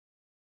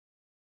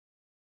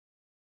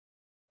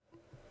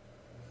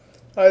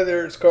Hi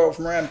there, it's Carl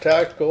from RAMM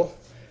Tactical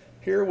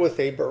here with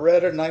a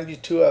Beretta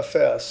 92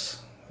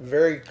 FS.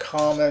 Very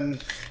common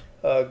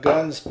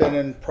gun's been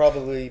in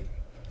probably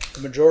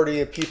the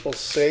majority of people's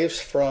safes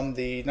from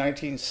the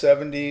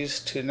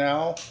 1970s to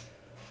now.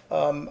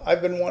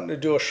 I've been wanting to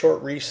do a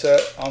short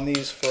reset on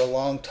these for a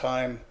long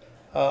time.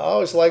 I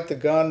always liked the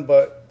gun,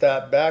 but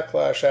that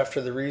backlash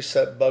after the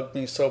reset bugged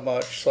me so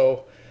much.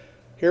 So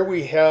here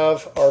we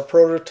have our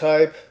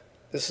prototype.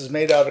 This is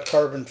made out of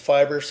carbon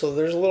fiber, so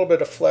there's a little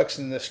bit of flex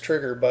in this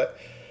trigger, but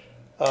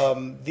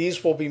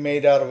these will be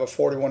made out of a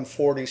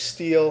 4140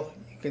 steel.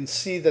 You can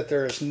see that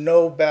there is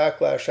no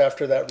backlash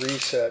after that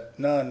reset,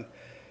 none.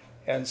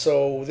 And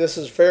so this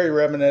is very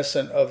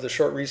reminiscent of the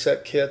short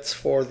reset kits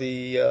for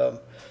the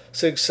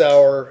Sig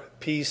SRT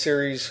P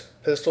series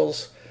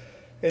pistols.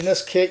 In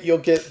this kit you'll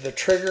get the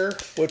trigger,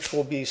 which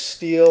will be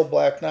steel,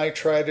 black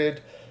nitrided.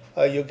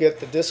 You'll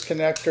get the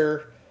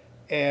disconnector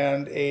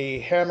and a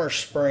hammer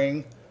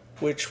spring,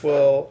 which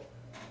will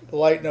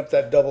lighten up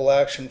that double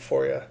action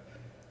for you.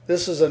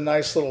 This is a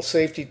nice little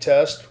safety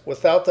test.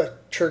 Without the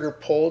trigger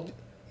pulled,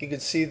 you can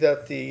see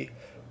that the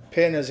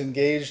pin is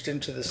engaged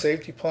into the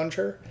safety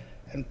plunger,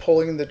 and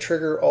pulling the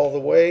trigger all the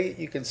way,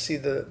 you can see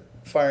the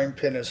firing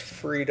pin is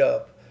freed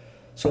up.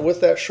 So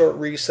with that short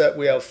reset,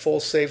 we have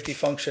full safety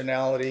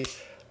functionality,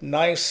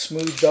 nice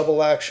smooth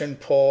double action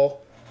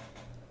pull,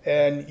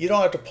 and you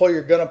don't have to pull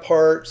your gun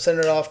apart, send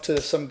it off to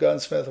some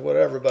gunsmith or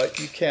whatever, but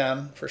you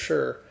can for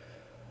sure.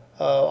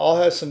 I'll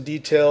have some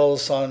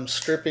details on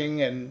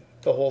stripping and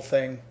the whole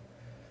thing.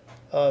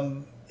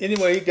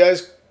 Anyway, you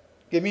guys,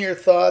 give me your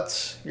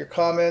thoughts, your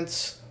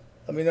comments.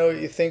 Let me know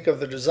what you think of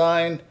the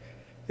design.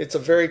 It's a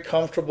very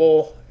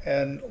comfortable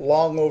and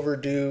long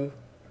overdue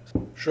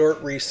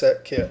short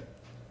reset kit.